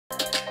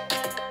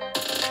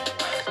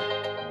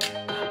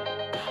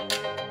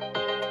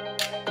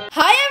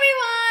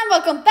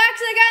welcome back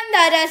to the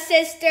Gandara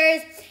Sisters.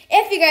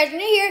 If you guys are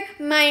new here,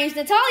 my name is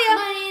Natalia.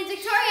 My name is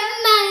Victoria.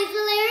 My name is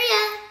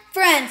Valeria.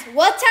 Friends,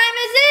 what time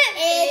is it?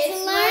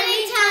 It's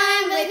learning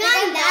time with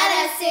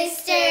Gandara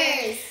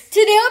Sisters.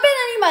 Today we'll be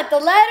learning about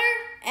the letter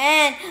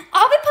N.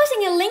 I'll be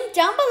posting a link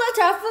down below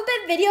to our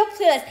alphabet video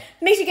playlist.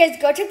 Make sure you guys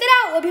go check that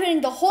out. We'll be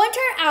putting the whole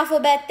entire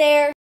alphabet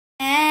there.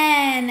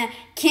 N.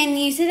 Can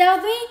you say that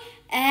with me?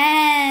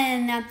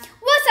 N.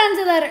 What sounds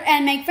the letter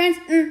N make, friends?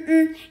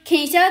 Can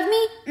you say that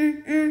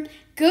with me?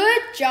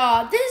 Good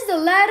job. This is the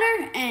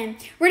letter N.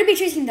 We're going to be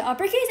tracing the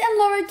uppercase and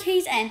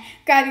lowercase n.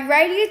 Grab your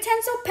writing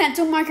utensil,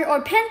 pencil, marker,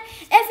 or pen.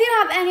 If you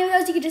don't have any of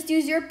those, you can just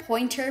use your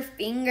pointer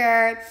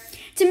finger.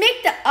 To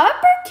make the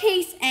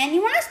uppercase N,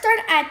 you want to start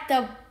at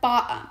the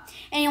bottom.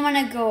 And you want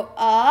to go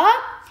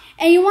up.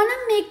 And you want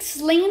to make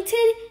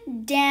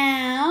slanted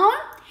down.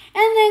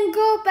 And then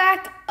go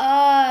back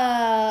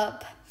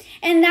up.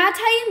 And that's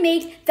how you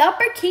make the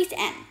uppercase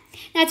N.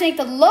 Now to make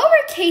the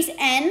lowercase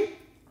n,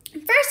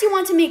 first you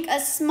want to make a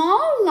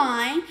small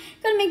line.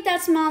 You're going to make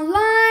that small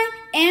line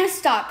and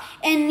stop.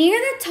 And near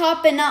the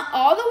top, but not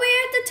all the way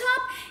at the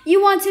top,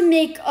 you want to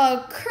make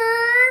a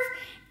curve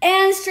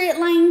and straight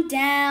line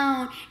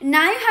down.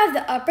 Now you have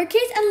the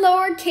uppercase and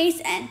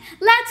lowercase n.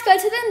 Let's go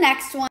to the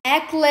next one.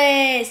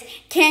 Necklace.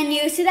 Can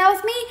you say that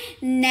with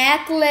me?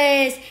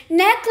 Necklace.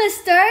 Necklace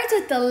starts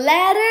with the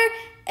letter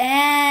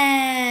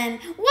N.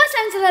 What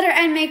sounds the letter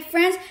N make,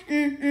 friends?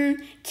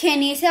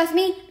 Can you say that with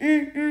me?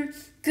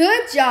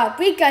 Good job.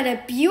 We got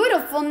a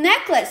beautiful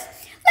necklace.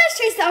 Let's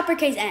trace the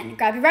uppercase N.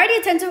 Grab your writing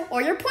utensil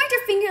or your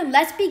pointer finger and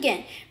let's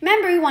begin.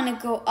 Remember, you want to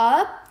go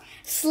up,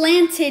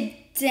 slanted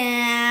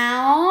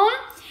down,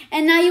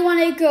 and now you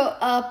want to go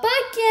up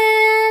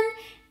again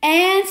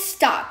and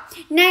stop.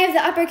 Now you have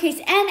the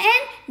uppercase N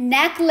and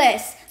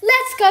necklace.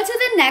 Let's go to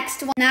the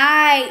next one.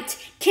 Night.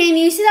 Can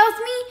you say that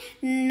with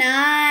me?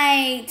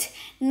 Night.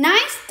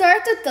 Night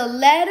starts with the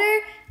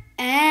letter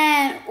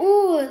N.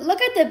 Ooh, look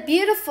at the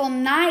beautiful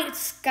night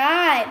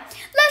sky.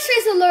 Let's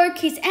trace the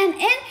lowercase n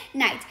in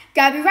night.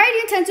 Grab your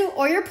writing utensil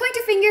or your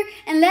pointer finger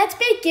and let's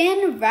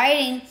begin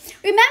writing.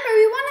 Remember,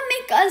 we want to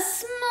make a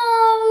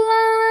small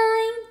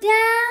line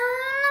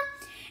down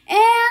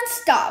and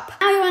stop.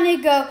 Now we want to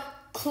go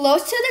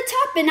close to the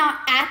top but not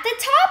at the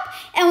top.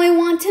 And we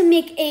want to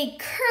make a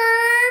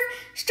curve,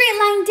 straight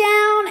line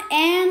down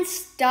and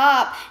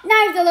stop. Now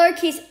I have the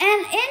lowercase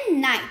n in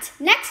night.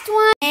 Next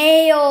one,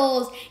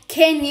 nails.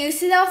 Can you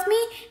see that with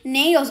me?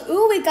 Nails.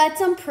 Ooh, we got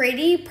some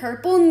pretty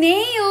purple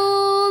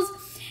nails.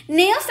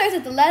 Nail starts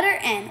with the letter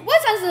N.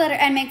 What sounds the letter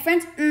N make,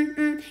 friends?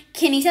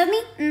 Can you see that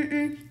with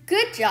me?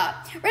 Good job.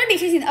 We're going to be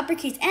tracing the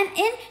uppercase N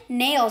in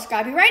nails.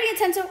 Grab your writing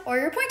utensil or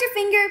your pointer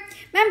finger.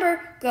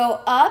 Remember,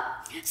 go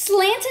up,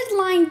 slanted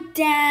line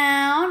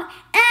down,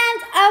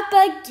 and up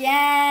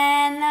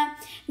again.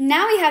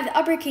 Now we have the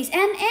uppercase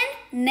N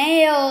in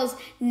nails.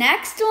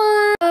 Next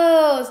one,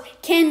 nose.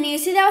 Can you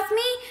see that with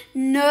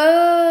me?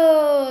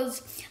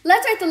 Nose.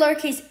 Let's write the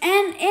lowercase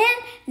n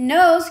in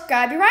nose.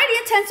 Grab your writing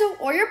utensil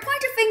or your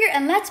pointer finger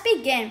and let's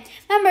begin.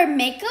 Remember,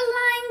 make a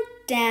line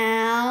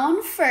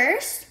down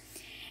first.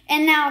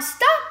 And now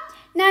stop.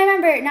 Now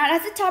remember, not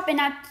at the top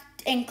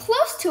and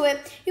close to it.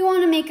 You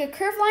want to make a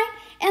curved line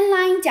and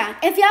line down.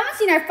 If you haven't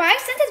seen our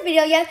 5-sentence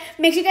video yet,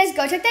 make sure you guys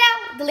go check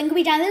that out. The link will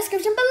be down in the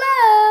description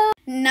below.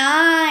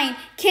 9.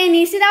 Can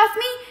you see that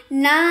with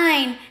me?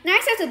 9.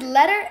 9 starts with the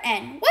letter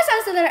N. What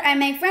sounds the letter N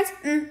make, friends?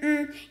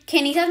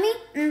 Can you see that with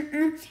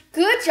me?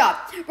 Good job.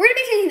 We're going to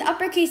be tracing the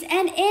uppercase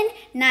N in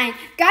 9.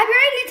 Grab your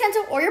writing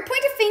utensil or your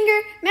pointer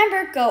finger.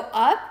 Remember, go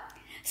up,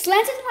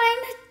 slanted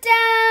line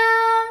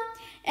down,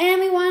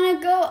 and we want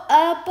to go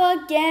up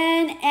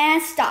again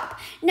and stop.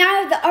 Now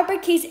I have the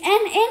uppercase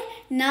N in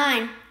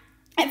 9.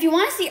 If you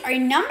want to see our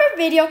number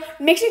video,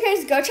 make sure you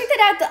guys go check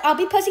that out. I'll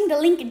be posting the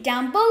link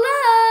down below.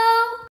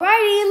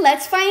 Alrighty,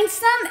 let's find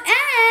some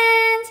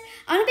N's.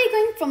 I'm going to be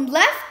going from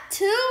left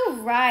to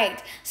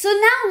right. So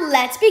now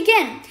let's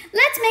begin.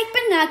 Let's make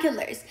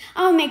binoculars.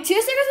 I'll make 2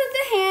 circles with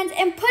the hands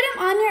and put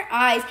them on your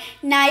eyes.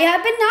 Now you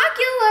have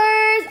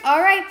binoculars.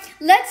 Alright,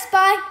 let's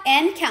spot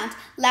and count.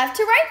 Left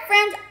to right,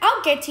 friends.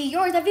 I'll get to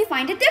yours if you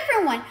find a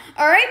different one.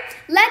 Alright,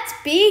 let's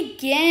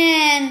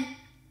begin.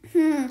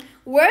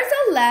 Where's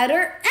the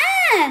letter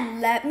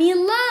N? Let me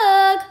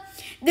look.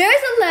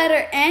 There's a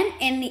letter N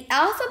in the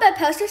alphabet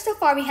poster. So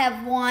far we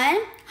have 1.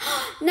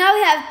 Now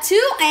we have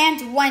 2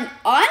 and 1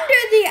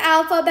 under the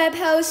alphabet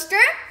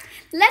poster.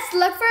 Let's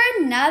look for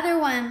another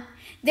one.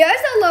 There's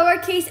a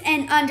lowercase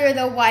n under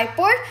the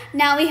whiteboard.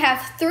 Now we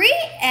have 3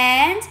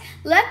 N's.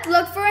 Let's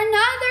look for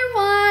another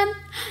one.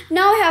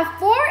 Now we have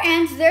 4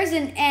 N's. There's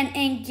an N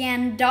in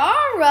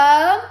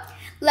Gandara.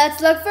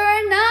 Let's look for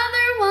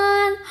another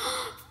one.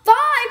 5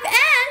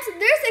 N's.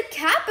 There's a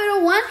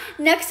capital one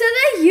next to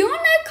the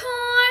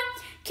unicorn.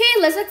 Okay,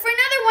 let's look for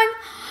another one.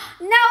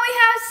 Now we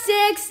have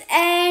 6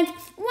 and 1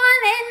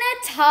 in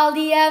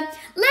Natalia.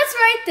 Let's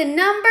write the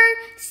number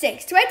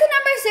 6. To write the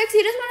number 6,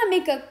 you just want to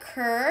make a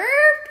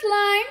curved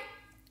line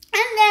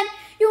And then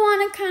you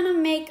want to kind of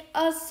make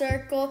a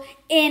circle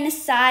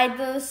inside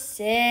those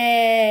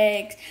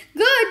 6.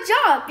 Good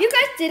job. You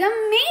guys did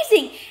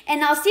amazing.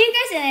 And I'll see you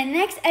guys in the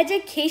next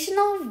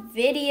educational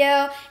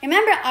video.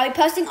 Remember, I'll be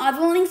posting all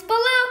the links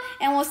below,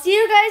 and we'll see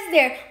you guys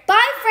there.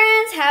 Bye,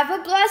 friends. Have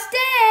a blessed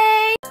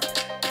day.